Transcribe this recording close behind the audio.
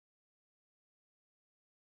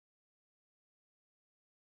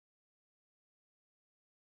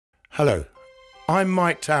Hello, I'm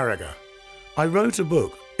Mike Tarraga. I wrote a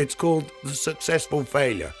book. It's called The Successful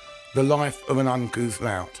Failure, The Life of an Uncouth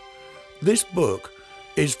Lout. This book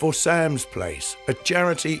is for Sam's Place, a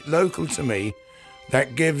charity local to me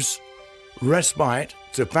that gives respite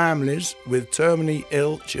to families with terminally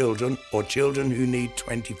ill children or children who need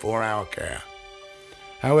 24-hour care.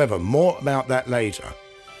 However, more about that later.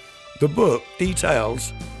 The book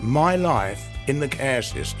details my life in the care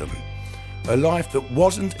system, a life that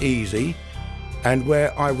wasn't easy and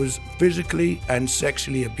where I was physically and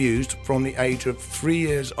sexually abused from the age of 3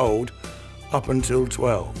 years old up until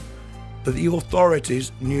 12. But the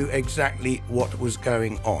authorities knew exactly what was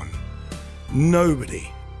going on.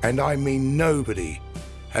 Nobody, and I mean nobody,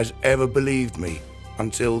 has ever believed me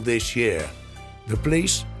until this year. The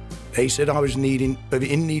police, they said I was in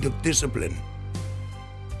need of discipline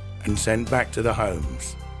and sent back to the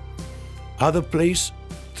homes. Other police,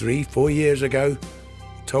 3-4 years ago,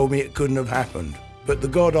 told me it couldn't have happened. But the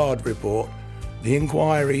Goddard report, the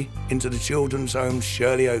inquiry into the children's homes,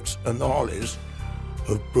 Shirley Oaks and the Hollies,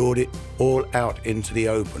 have brought it all out into the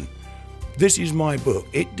open. This is my book.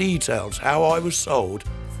 It details how I was sold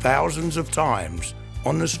thousands of times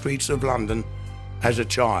on the streets of London as a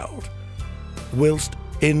child, whilst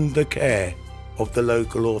in the care of the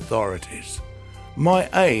local authorities. My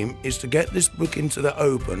aim is to get this book into the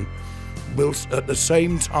open, whilst at the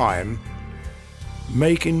same time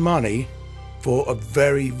making money for a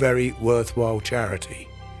very, very worthwhile charity.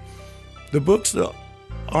 The books that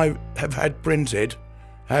I have had printed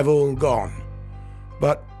have all gone,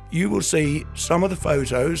 but you will see some of the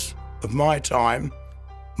photos of my time,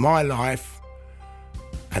 my life,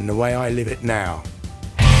 and the way I live it now.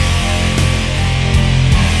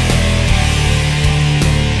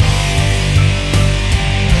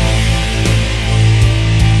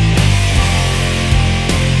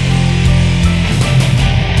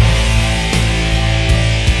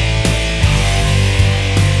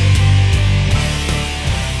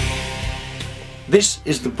 This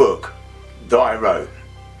is the book that I wrote,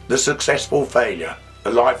 The Successful Failure,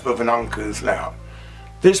 The Life of an Uncouth Lout.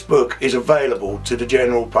 This book is available to the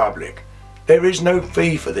general public. There is no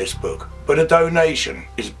fee for this book, but a donation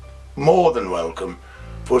is more than welcome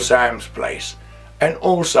for Sam's Place. And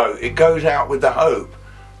also it goes out with the hope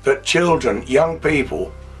that children, young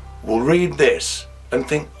people, will read this and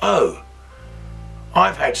think, oh,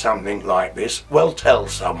 I've had something like this. Well, tell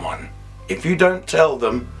someone. If you don't tell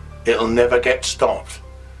them, it'll never get stopped.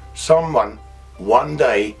 Someone, one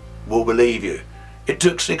day, will believe you. It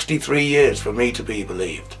took 63 years for me to be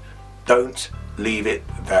believed. Don't leave it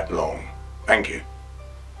that long. Thank you.